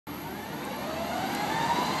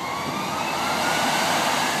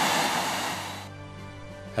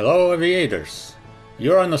Hello aviators!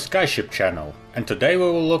 You're on the Skyship channel, and today we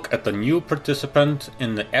will look at the new participant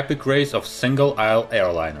in the epic race of single-aisle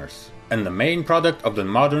airliners, and the main product of the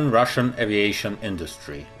modern Russian aviation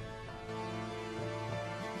industry.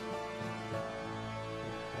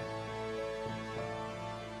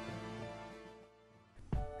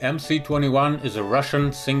 MC-21 is a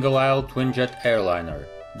Russian single-aisle twinjet airliner,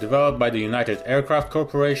 developed by the United Aircraft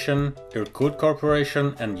Corporation, Irkut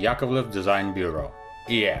Corporation and Yakovlev Design Bureau.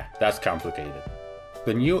 Yeah, that's complicated.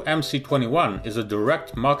 The new MC-21 is a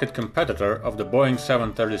direct market competitor of the Boeing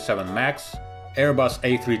 737 MAX, Airbus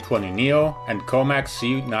A320neo and COMAC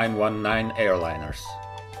C919 airliners.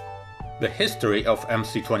 The history of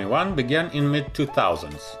MC-21 began in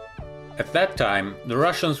mid-2000s. At that time, the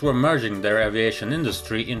Russians were merging their aviation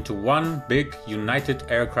industry into one big United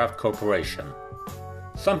Aircraft Corporation.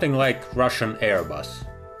 Something like Russian Airbus.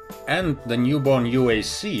 And the newborn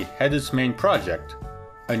UAC had its main project,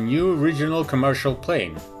 a new regional commercial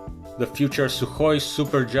plane, the future Sukhoi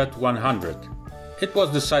Superjet 100. It was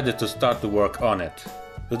decided to start the work on it.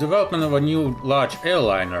 The development of a new large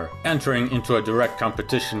airliner, entering into a direct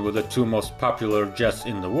competition with the two most popular jets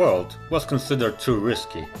in the world, was considered too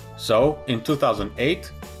risky. So, in 2008,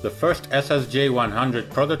 the first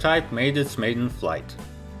SSJ-100 prototype made its maiden flight.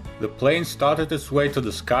 The plane started its way to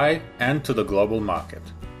the sky and to the global market.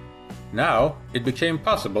 Now, it became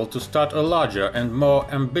possible to start a larger and more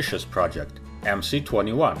ambitious project,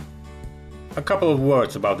 MC-21. A couple of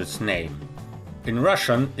words about its name. In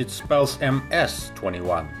Russian, it spells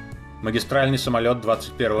MS-21, Магистральный самолет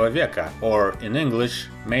 21 века, or in English,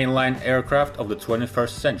 mainline aircraft of the 21st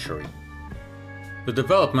century. The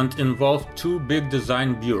development involved two big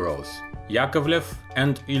design bureaus, Yakovlev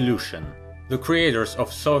and Ilyushin, the creators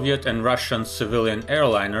of Soviet and Russian civilian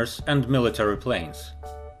airliners and military planes.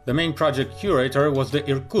 The main project curator was the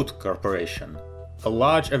Irkut Corporation, a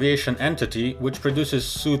large aviation entity which produces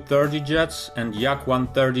Su-30 jets and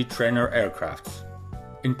Yak-130 trainer aircrafts.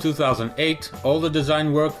 In 2008, all the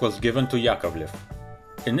design work was given to Yakovlev.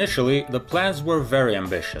 Initially, the plans were very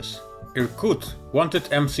ambitious. Irkut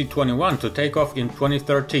wanted MC-21 to take off in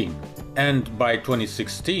 2013, and by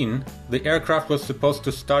 2016, the aircraft was supposed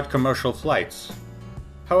to start commercial flights.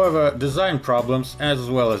 However, design problems as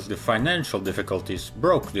well as the financial difficulties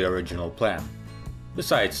broke the original plan.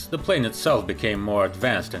 Besides, the plane itself became more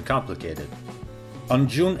advanced and complicated. On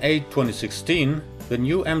June 8, 2016, the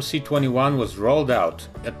new MC-21 was rolled out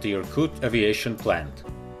at the Irkut aviation plant.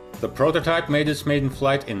 The prototype made its maiden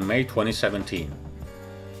flight in May 2017.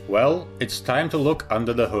 Well, it's time to look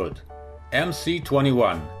under the hood.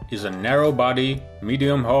 MC-21 is a narrow-body,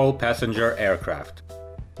 medium-hull passenger aircraft.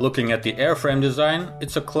 Looking at the airframe design,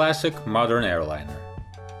 it's a classic modern airliner.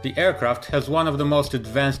 The aircraft has one of the most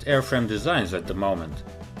advanced airframe designs at the moment.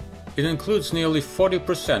 It includes nearly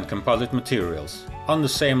 40% composite materials, on the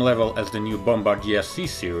same level as the new Bombardier C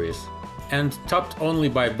series, and topped only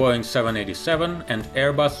by Boeing 787 and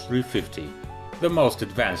Airbus 350, the most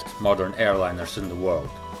advanced modern airliners in the world.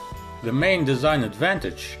 The main design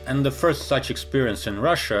advantage, and the first such experience in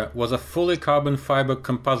Russia, was a fully carbon fiber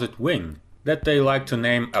composite wing that they like to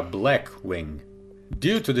name a black wing.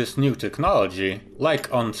 Due to this new technology,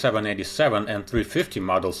 like on 787 and 350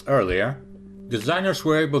 models earlier, designers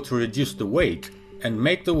were able to reduce the weight and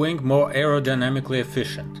make the wing more aerodynamically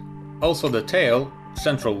efficient. Also the tail,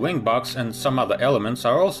 central wing box and some other elements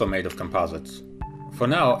are also made of composites. For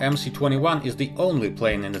now, MC-21 is the only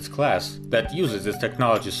plane in its class that uses this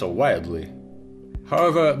technology so widely.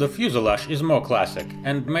 However, the fuselage is more classic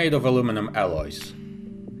and made of aluminum alloys.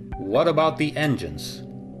 What about the engines?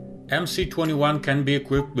 MC-21 can be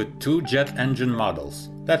equipped with two jet engine models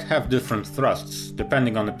that have different thrusts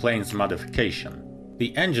depending on the plane's modification.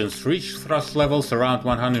 The engines reach thrust levels around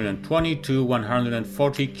 120 to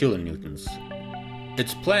 140 kilonewtons.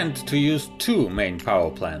 It's planned to use two main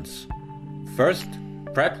power plants. First,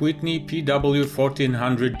 Pratt & Whitney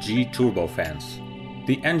PW1400G turbofans.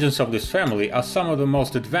 The engines of this family are some of the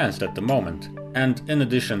most advanced at the moment, and in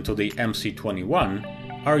addition to the MC-21,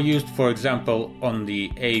 are used for example on the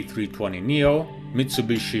A320neo,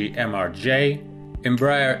 Mitsubishi MRJ,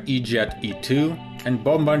 Embraer E-Jet E2 and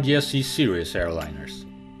Bombardier C series airliners.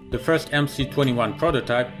 The first MC-21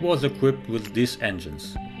 prototype was equipped with these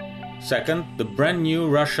engines. Second, the brand new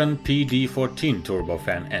Russian PD-14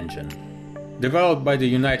 turbofan engine. Developed by the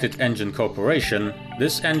United Engine Corporation,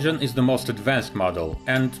 this engine is the most advanced model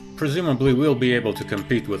and presumably will be able to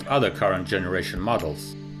compete with other current generation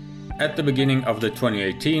models. At the beginning of the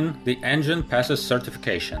 2018, the engine passes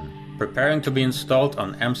certification, preparing to be installed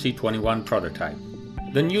on MC-21 prototype.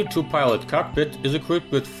 The new two-pilot cockpit is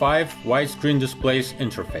equipped with 5 widescreen displays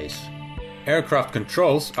interface. Aircraft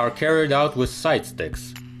controls are carried out with side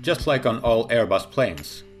sticks, just like on all Airbus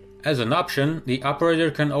planes. As an option, the operator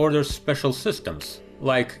can order special systems,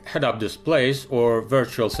 like head-up displays or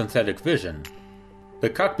virtual synthetic vision. The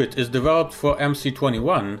cockpit is developed for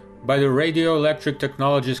MC-21 by the Radioelectric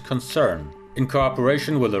Technologies concern, in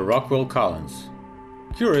cooperation with the Rockwell Collins.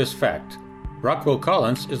 Curious fact: Rockwell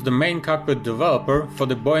Collins is the main cockpit developer for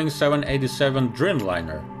the Boeing 787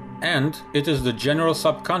 Dreamliner, and it is the general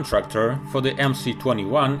subcontractor for the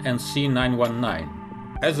MC-21 and C919.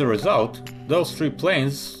 As a result, those three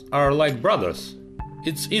planes are like brothers.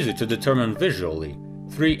 It's easy to determine visually.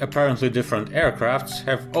 Three apparently different aircrafts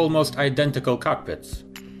have almost identical cockpits.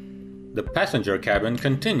 The passenger cabin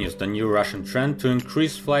continues the new Russian trend to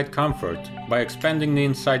increase flight comfort by expanding the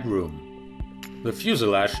inside room. The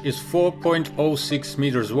fuselage is 4.06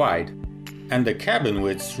 meters wide, and the cabin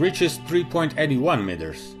width reaches 3.81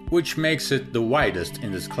 meters, which makes it the widest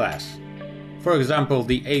in this class. For example,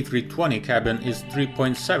 the A320 cabin is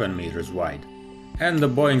 3.7 meters wide, and the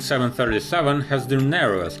Boeing 737 has the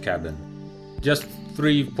narrowest cabin, just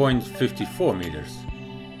 3.54 meters.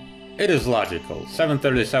 It is logical,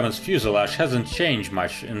 737's fuselage hasn't changed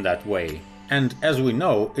much in that way, and as we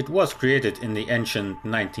know, it was created in the ancient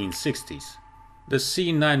 1960s. The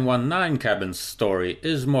C919 cabin's story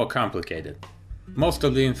is more complicated. Most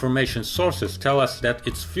of the information sources tell us that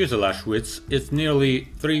its fuselage width is nearly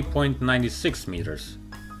 3.96 meters,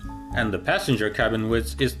 and the passenger cabin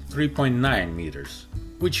width is 3.9 meters,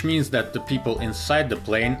 which means that the people inside the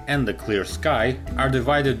plane and the clear sky are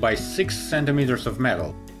divided by 6 centimeters of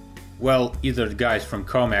metal. Well, either the guys from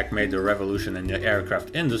COMAC made a revolution in the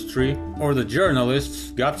aircraft industry, or the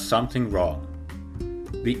journalists got something wrong.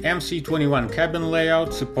 The MC-21 cabin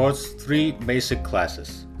layout supports 3 basic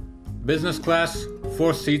classes. Business class,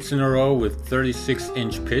 4 seats in a row with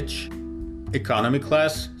 36-inch pitch. Economy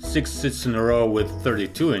class, 6 seats in a row with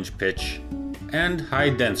 32-inch pitch. And high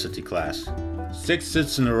density class, 6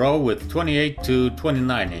 seats in a row with 28 to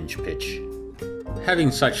 29-inch pitch.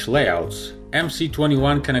 Having such layouts,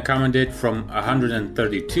 MC-21 can accommodate from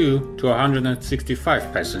 132 to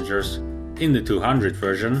 165 passengers in the 200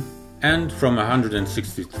 version, and from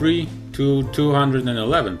 163 to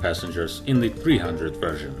 211 passengers in the 300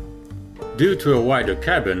 version. Due to a wider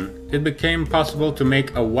cabin, it became possible to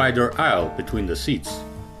make a wider aisle between the seats,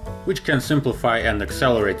 which can simplify and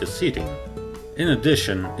accelerate the seating. In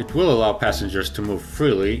addition, it will allow passengers to move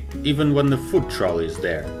freely even when the food trolley is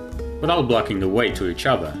there, without blocking the way to each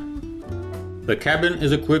other. The cabin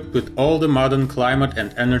is equipped with all the modern climate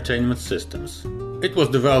and entertainment systems. It was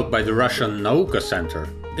developed by the Russian Nauka Center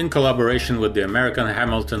in collaboration with the American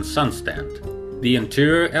Hamilton Sunstand. The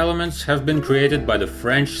interior elements have been created by the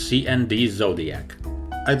French C&D Zodiac.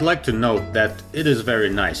 I'd like to note that it is very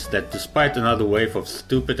nice that despite another wave of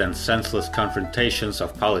stupid and senseless confrontations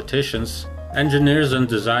of politicians, engineers and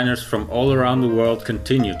designers from all around the world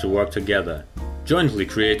continue to work together, jointly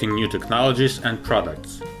creating new technologies and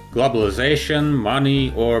products. Globalization,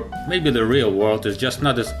 money, or maybe the real world is just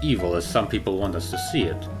not as evil as some people want us to see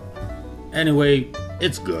it. Anyway,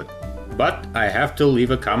 it's good. But I have to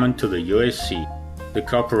leave a comment to the UAC, the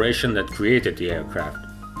corporation that created the aircraft.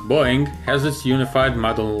 Boeing has its unified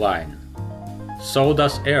model line. So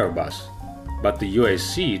does Airbus, but the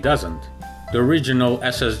UAC doesn't. The original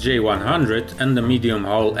SSJ-100 and the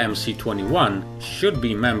medium-haul MC-21 should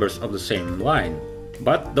be members of the same line,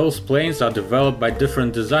 but those planes are developed by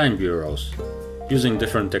different design bureaus, using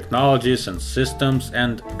different technologies and systems,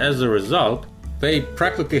 and as a result, they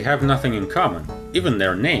practically have nothing in common, even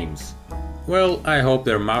their names. Well, I hope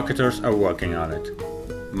their marketers are working on it.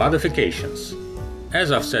 Modifications.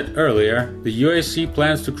 As I've said earlier, the UAC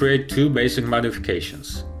plans to create 2 basic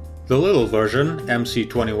modifications. The little version,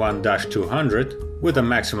 MC-21-200, with a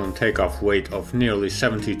maximum takeoff weight of nearly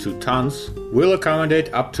 72 tons, will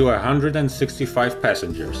accommodate up to 165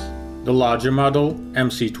 passengers. The larger model,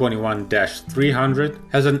 MC-21-300,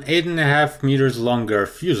 has an 8.5 meters longer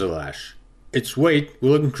fuselage. Its weight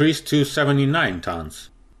will increase to 79 tons,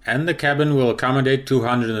 and the cabin will accommodate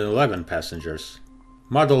 211 passengers.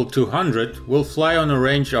 Model 200 will fly on a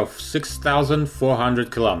range of 6,400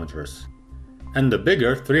 kilometers, and the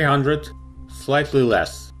bigger 300, slightly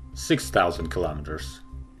less, 6,000 kilometers.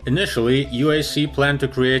 Initially, UAC planned to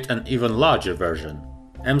create an even larger version,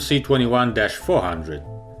 MC-21-400,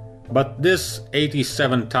 but this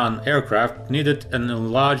 87-ton aircraft needed an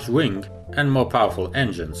enlarged wing and more powerful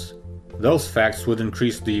engines. Those facts would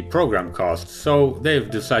increase the program costs, so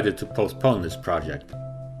they've decided to postpone this project.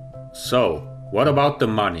 So, what about the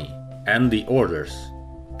money and the orders?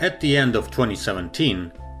 At the end of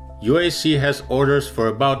 2017, UAC has orders for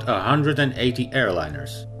about 180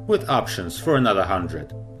 airliners. with options for another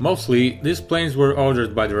 100. Mostly, these planes were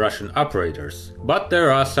ordered by the Russian operators, but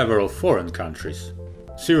there are several foreign countries.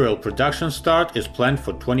 Serial production start is planned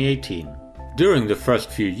for 2018. During the first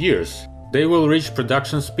few years, they will reach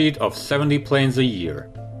production speed of 70 planes a year.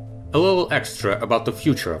 A little extra about the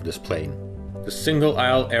future of this plane. The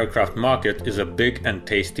single-aisle aircraft market is a big and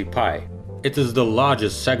tasty pie. It is the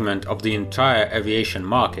largest segment of the entire aviation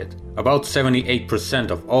market. About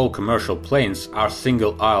 78% of all commercial planes are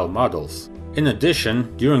single-aisle models. In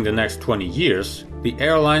addition, during the next 20 years, the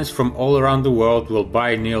airlines from all around the world will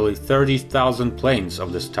buy nearly 30,000 planes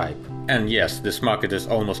of this type. And yes, this market is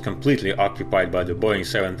almost completely occupied by the Boeing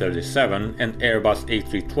 737 and Airbus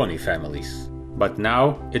A320 families. But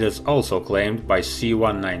now it is also claimed by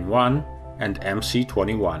C919 and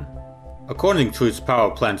MC-21. According to its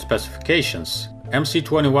power plant specifications,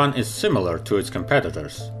 MC-21 is similar to its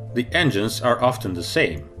competitors. The engines are often the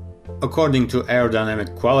same. According to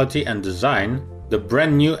aerodynamic quality and design, the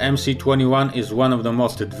brand new MC-21 is one of the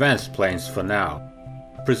most advanced planes for now.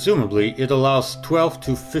 Presumably, it allows 12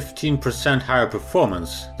 to 15% higher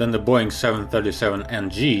performance than the Boeing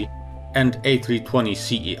 737NG and A320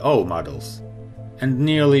 CEO models, and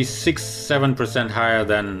nearly 6-7% higher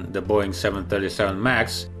than the Boeing 737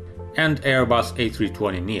 MAX and Airbus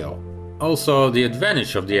A320neo. Also, the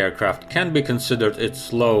advantage of the aircraft can be considered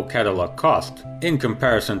its low catalog cost in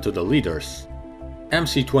comparison to the leaders.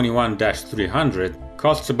 MC-21-300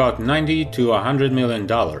 costs about $90 to $100 million,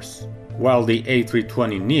 while the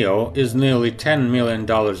A320neo is nearly $10 million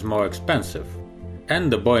more expensive,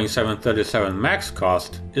 and the Boeing 737 MAX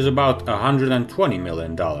cost is about $120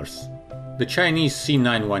 million. The Chinese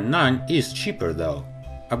C919 is cheaper though,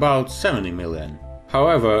 about $70 million.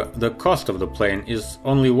 However, the cost of the plane is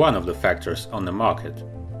only one of the factors on the market.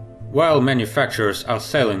 While manufacturers are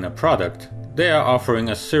selling the product, they are offering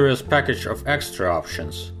a serious package of extra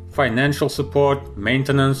options: financial support,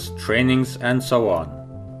 maintenance, trainings, and so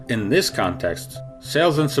on. In this context,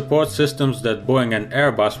 sales and support systems that Boeing and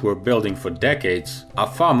Airbus were building for decades are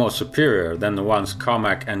far more superior than the ones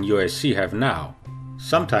COMAC and UAC have now.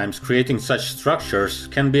 Sometimes creating such structures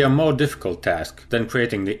can be a more difficult task than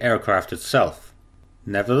creating the aircraft itself.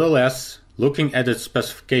 Nevertheless, looking at its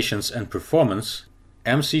specifications and performance,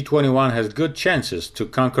 MC-21 has good chances to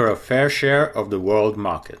conquer a fair share of the world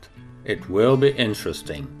market. It will be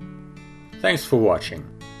interesting. Thanks for watching.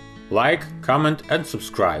 Like, comment and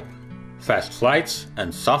subscribe. Fast flights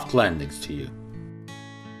and soft landings to you.